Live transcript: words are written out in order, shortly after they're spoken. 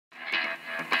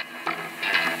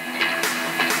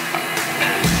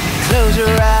close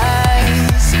your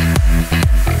eyes,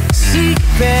 seek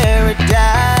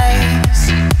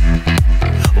paradise,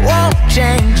 won't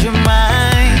change your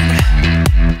mind,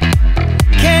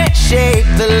 can't shape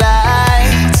the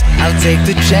lights, I'll take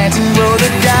the chance and roll the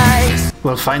dice.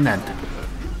 Well, fine then.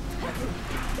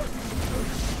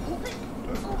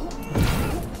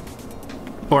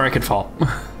 Or I could fall.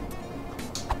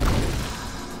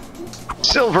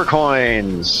 Silver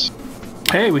coins!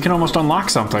 Hey, we can almost unlock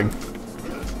something.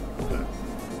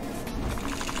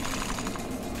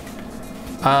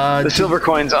 The silver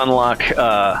coins unlock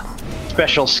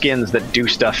special skins that do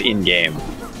stuff in-game.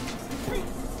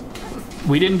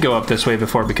 We didn't go up this way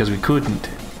before because we couldn't.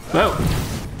 Whoa!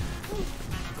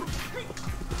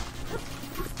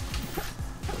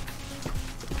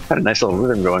 Had a nice little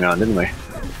rhythm going on, didn't we?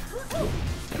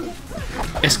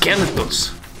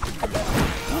 Skeletons.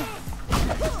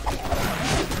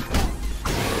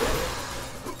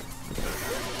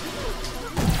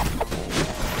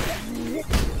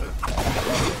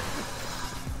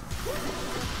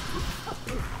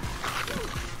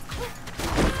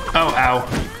 Oh, ow.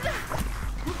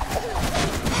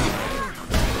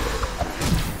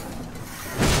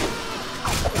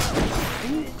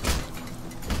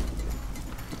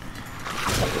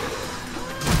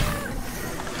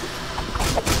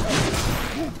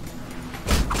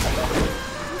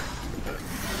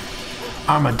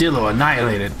 Armadillo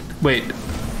annihilated. Wait,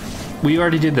 we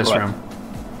already did this room,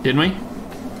 didn't we?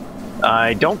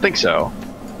 I don't think so.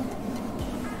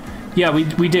 Yeah,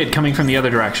 we did, coming from the other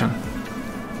direction.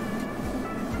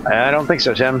 I don't think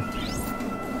so, Tim.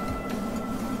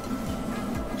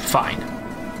 Fine.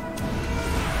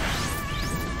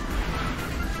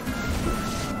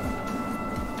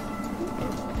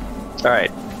 All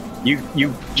right,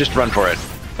 you just run for it.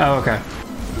 Oh, okay.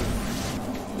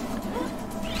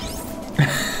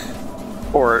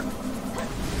 Or,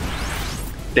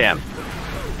 damn.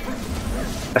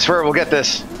 I swear we'll get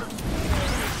this.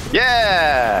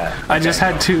 Yeah! I just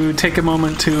had to take a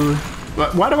moment to...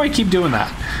 Why do I keep doing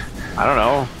that? I don't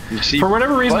know. You see, for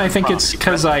whatever reason, I think it's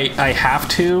because I have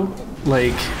to,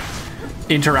 like,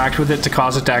 interact with it to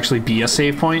cause it to actually be a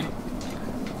save point.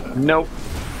 Nope.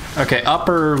 Okay, up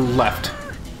or left?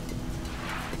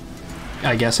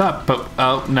 I guess up, but...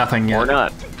 Oh, nothing yet. Or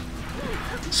not.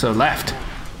 So left.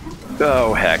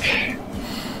 Oh, heck.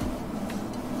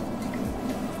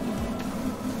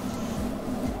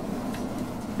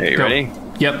 Are you ready?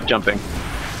 Yep. Jumping.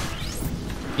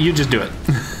 You just do it.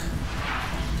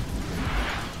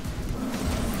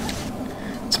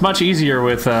 It's much easier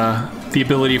with the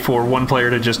ability for one player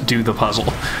to just do the puzzle.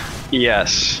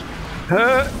 Yes.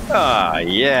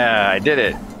 Yeah, I did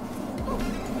it.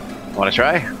 Want to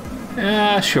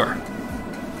try? Sure.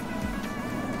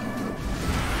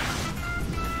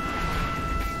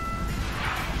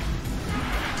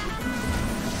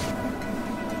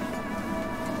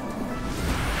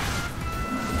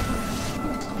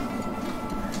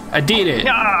 I did it!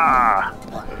 Ah!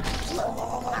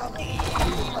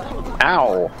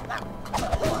 Ow!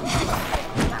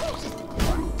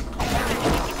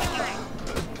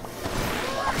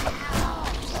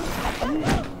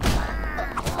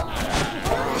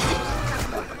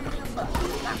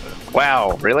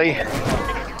 Wow, really?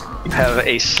 You have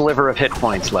a sliver of hit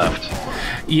points left.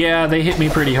 Yeah, they hit me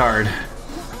pretty hard.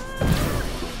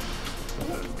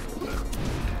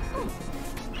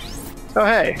 Oh,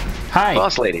 hey. Hi.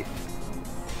 Boss lady.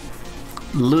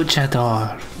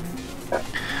 Luchador.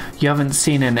 You haven't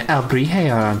seen an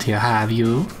Albrije around here, have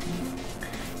you?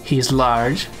 He's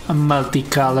large,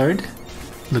 multicolored.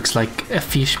 Looks like a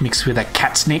fish mixed with a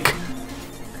cat snake.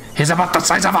 He's about the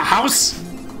size of a house.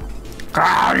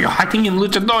 Ah, you're hiding in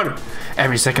Luchador.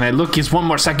 Every second I look, he's one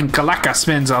more second Calaca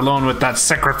spends alone with that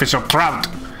sacrificial trout.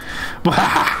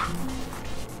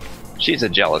 She's a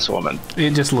jealous woman.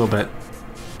 Just a little bit.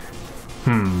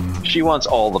 She wants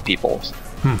all the peoples.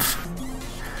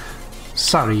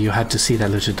 Sorry you had to see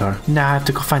that, Luchador. Now I have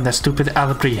to go find that stupid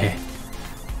Albrije.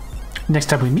 Next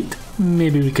time we meet,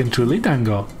 maybe we can truly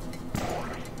tango.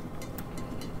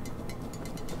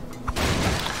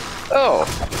 Oh.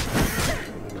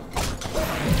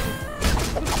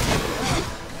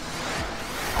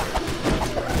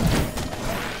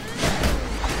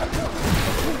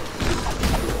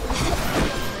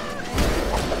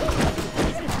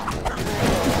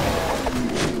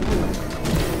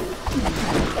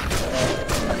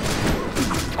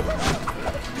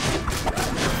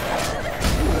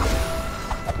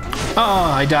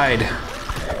 Oh, I died.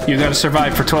 You gotta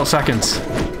survive for 12 seconds.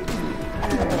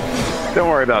 Don't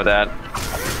worry about that.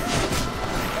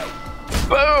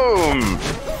 Boom!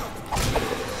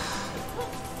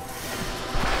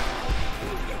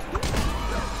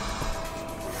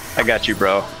 I got you,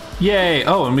 bro. Yay!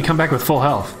 Oh, and we come back with full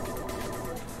health.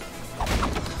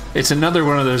 It's another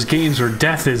one of those games where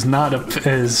death is not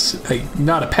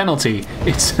a penalty.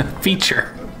 It's a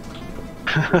feature.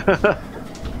 I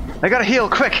gotta heal,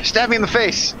 quick! Stab me in the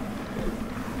face!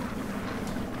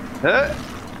 Yeah.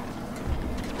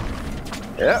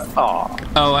 Aw.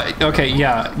 Oh, okay,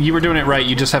 yeah. You were doing it right.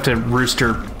 You just have to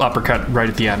rooster uppercut right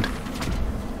at the end.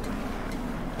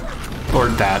 Or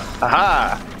that.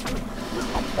 Aha!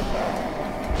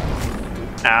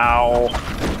 Ow.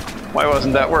 Why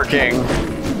wasn't that working?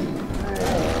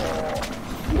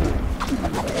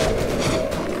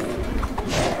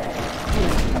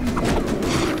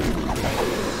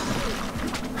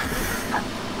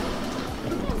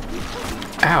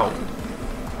 Ow.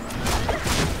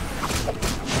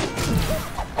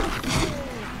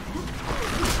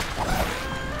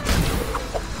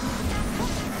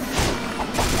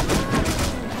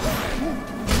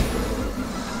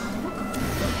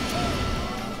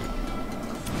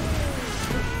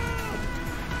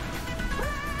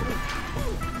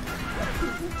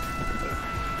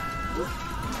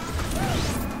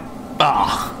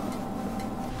 Ah.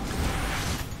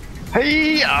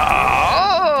 Hey!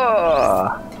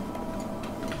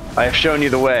 I have shown you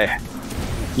the way.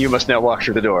 You must now walk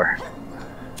through the door.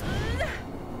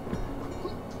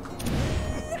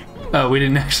 Oh, we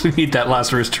didn't actually need that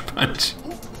last rooster punch.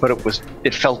 But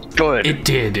it felt good. It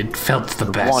did. It felt the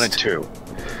best. I wanted to.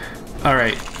 All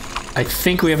right. I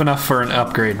think we have enough for an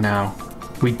upgrade now.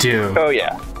 We do. Oh,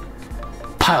 yeah.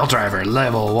 Pile driver,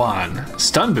 level 1.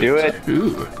 Stun boost. Do it.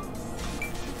 Ooh.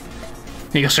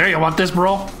 You sure you want this,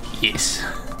 bro? Yes.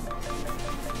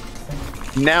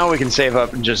 Now we can save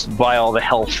up and just buy all the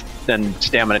health and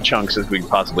stamina chunks as we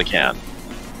possibly can.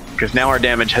 Because now our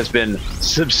damage has been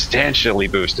substantially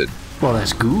boosted. Well,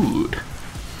 that's good.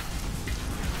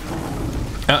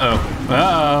 Uh-oh.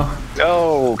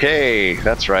 Uh-oh. Okay,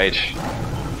 that's right.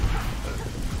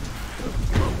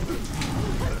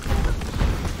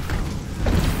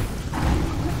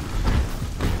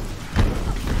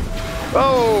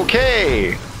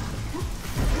 Okay!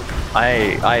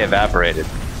 I evaporated.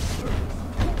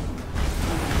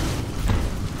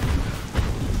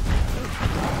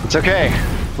 It's okay.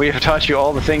 We have taught you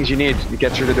all the things you need to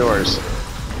get through the doors.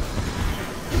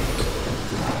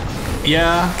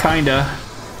 Yeah, kinda.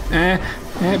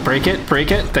 Break it,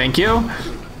 thank you.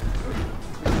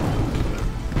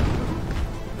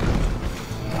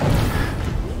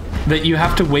 That you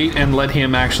have to wait and let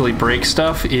him actually break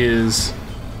stuff is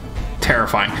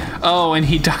terrifying. Oh, and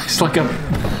he dies like a...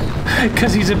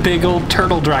 because he's a big old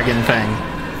turtle dragon thing.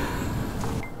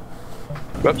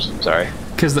 Whoops, sorry.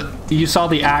 Because you saw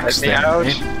the axe thing,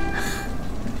 right?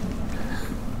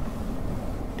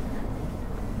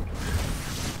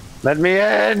 Let me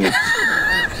in!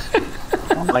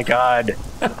 Oh my god.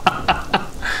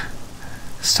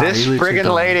 Sorry, This Luchador,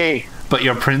 friggin' lady! but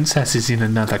your princess is in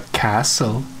another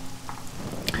castle.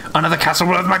 Another castle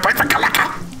with my boyfriend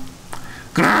Kalaka!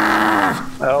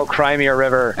 Oh, cry me a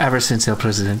river. Ever since El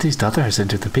Presidente's daughter has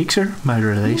entered the picture, my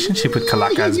relationship with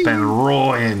Kalaka has been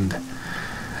ruined.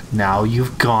 Now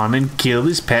you've gone and killed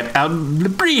his pet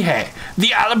Alebrije, the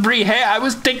Alebrije I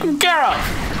was taking care of.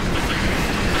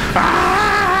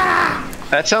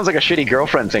 That sounds like a shitty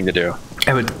girlfriend thing to do.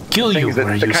 I would kill you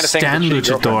where you stand,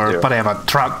 Luchador, but I have a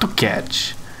trout to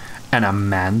catch and a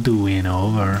man to win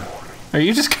over. Are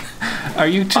you just? I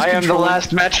am the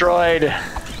last Metroid.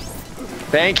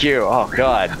 Thank you. Oh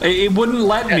god. It wouldn't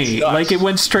let me. Sucks. Like, it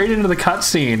went straight into the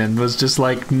cutscene and was just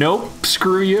like, nope,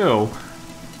 screw you.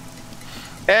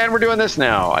 And we're doing this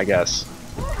now, I guess.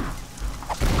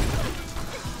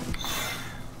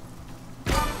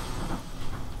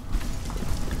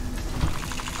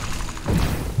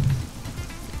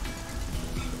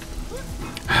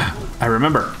 I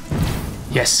remember.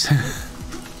 Yes.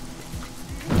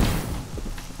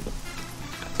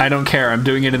 I don't care. I'm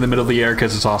doing it in the middle of the air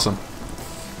because it's awesome.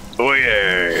 Oh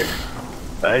yeah.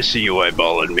 I see you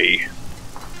eyeballing me.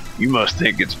 You must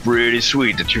think it's pretty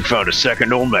sweet that you found a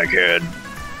second Olmec head.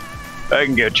 I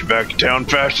can get you back to town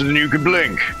faster than you can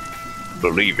blink.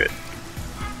 Believe it.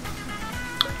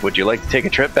 Would you like to take a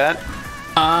trip, Bat?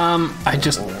 I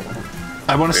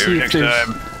want to see if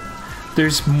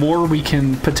there's more we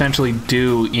can potentially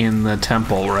do in the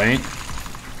temple, right?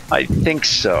 I think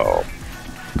so.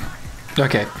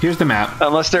 Okay, here's the map.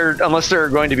 Unless they're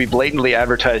going to be blatantly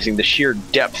advertising the sheer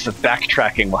depth of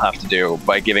backtracking we'll have to do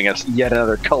by giving us yet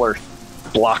another color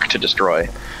block to destroy.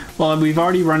 Well, we've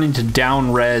already run into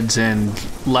down reds and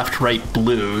left-right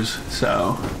blues,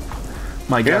 so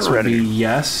my guess would be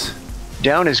yes.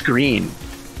 Down is green.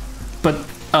 But,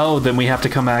 oh, then we have to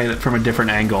come at it from a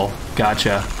different angle.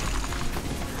 Gotcha.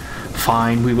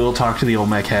 Fine, we will talk to the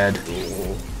Olmec head.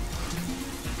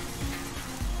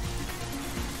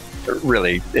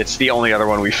 Really, it's the only other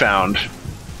one we found.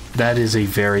 That is a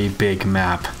very big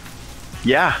map.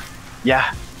 Yeah.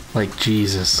 Like,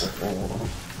 Jesus.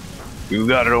 You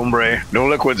got it, hombre. No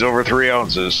liquids over 3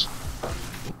 ounces.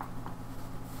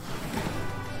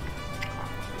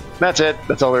 That's it.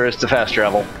 That's all there is to fast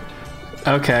travel.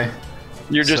 Okay.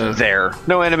 You're just there.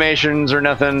 No animations or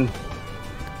nothing.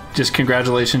 Just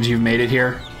congratulations, you've made it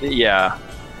here. Yeah.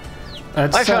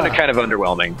 That's, I found it kind of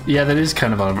underwhelming. Yeah, that is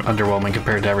kind of underwhelming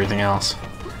compared to everything else.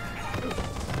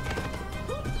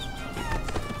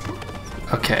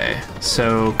 Okay,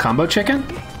 so combo chicken?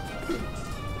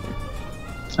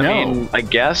 I mean, I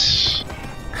guess.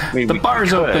 I mean, The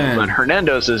bar's open. But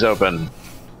Hernando's is open.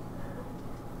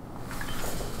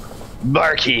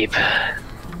 Barkeep.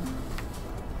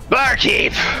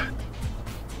 Barkeep!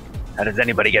 How does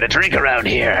anybody get a drink around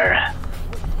here?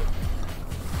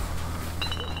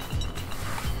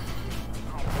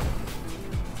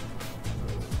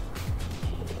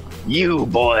 You,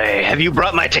 boy, have you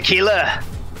brought my tequila?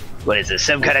 What is this,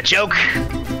 some kind of joke?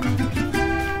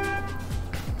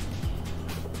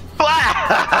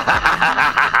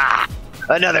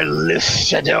 Another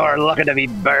luchador looking to be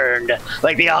burned,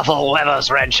 like the awful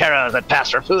huevos rancheros that pass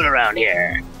for food around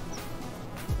here.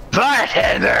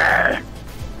 Bartender!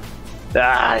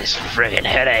 Ah, this friggin'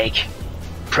 headache.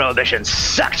 Prohibition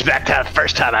sucked back to the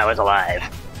first time I was alive.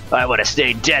 I would have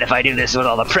stayed dead if I knew this was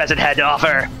all the present had to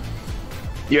offer.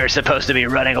 You're supposed to be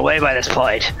running away by this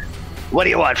point. What do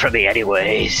you want from me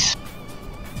anyways?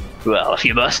 Well, if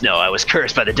you must know, I was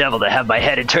cursed by the devil to have my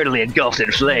head eternally engulfed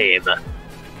in flame.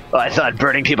 I thought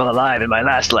burning people alive in my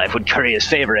last life would curry his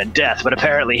favor in death, but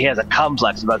apparently he has a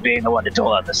complex about being the one to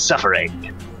dole out the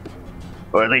suffering.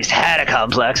 Or at least had a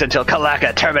complex until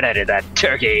Kalaka terminated that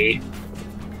turkey.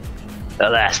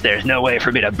 Alas, there's no way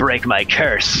for me to break my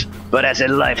curse, but as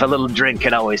in life, a little drink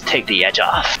can always take the edge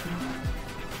off.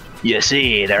 You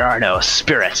see, there are no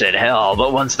spirits in hell,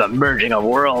 but once the merging of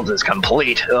worlds is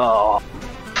complete, oh,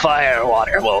 fire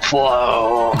water will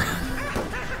flow.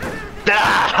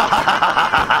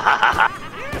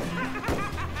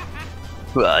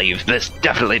 Well, this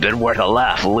definitely been worth a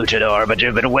laugh, Luchador, but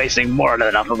you've been wasting more than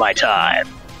enough of my time.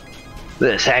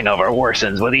 This hangover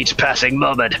worsens with each passing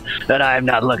moment, and I'm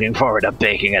not looking forward to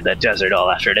baking in the desert all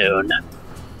afternoon.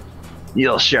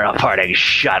 You'll share a parting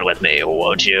shot with me,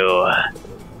 won't you?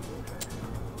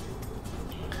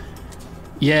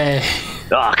 Yay.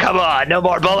 Oh, come on, no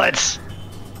more bullets!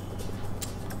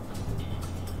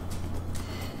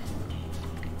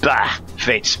 Bah!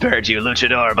 Fate spared you,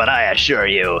 Luchador, but I assure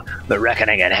you, the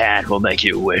reckoning at hand will make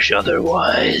you wish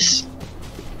otherwise.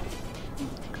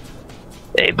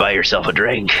 Hey, buy yourself a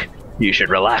drink. You should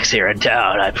relax here in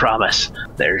town, I promise.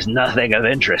 There's nothing of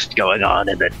interest going on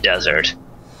in the desert.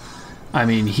 I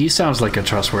mean, he sounds like a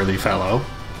trustworthy fellow.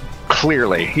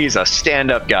 Clearly, he's a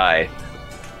stand-up guy.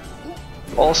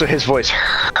 Also, his voice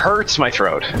hurts my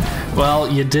throat. Well,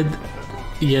 you did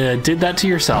that to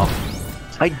yourself.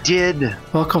 I did.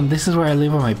 Welcome, this is where I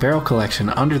live on my barrel collection,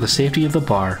 under the safety of the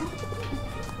bar.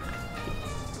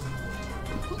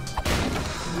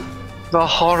 The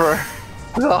horror.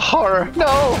 The horror.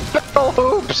 No! Barrel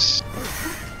hoops!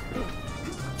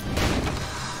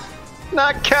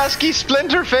 Not Kasky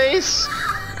Splinterface!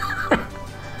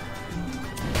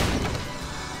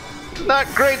 Not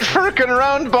Great Firkin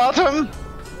Roundbottom!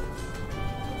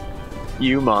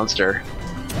 You monster.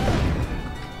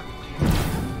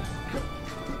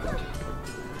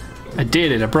 I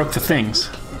did it, I broke the things.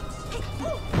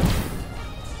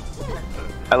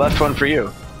 I left one for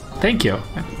you. Thank you.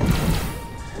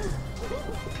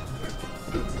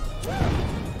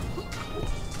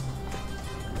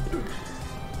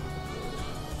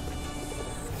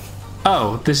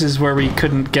 Oh, this is where we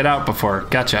couldn't get out before.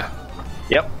 Gotcha.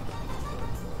 Yep.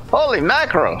 Holy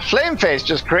mackerel! Flameface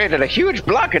just created a huge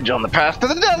blockage on the path to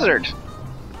the desert!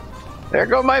 There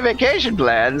go my vacation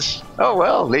plans. Oh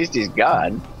well, at least he's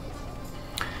gone.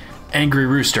 Angry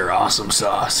Rooster, awesome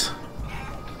sauce.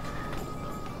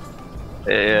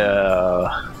 It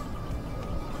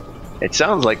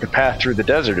sounds like the path through the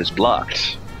desert is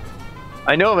blocked.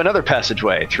 I know of another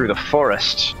passageway through the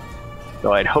forest,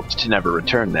 though I'd hoped to never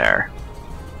return there.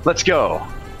 Let's go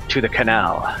to the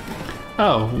canal.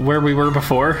 Oh, where we were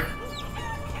before?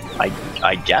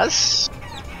 I guess?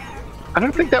 I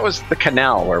don't think that was the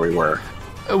canal where we were.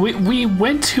 We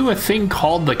went to a thing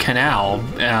called the canal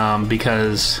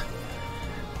because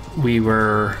we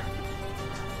were...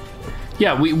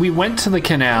 Yeah, we went to the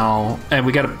canal and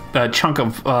we got a chunk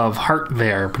of heart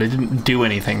there, but it didn't do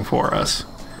anything for us.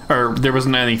 Or there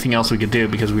wasn't anything else we could do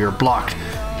because we were blocked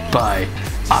by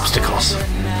obstacles.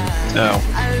 Oh,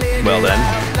 well then.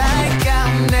 Like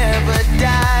I'll never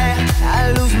die.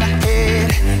 I lose my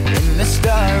head in the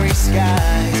starry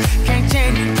sky.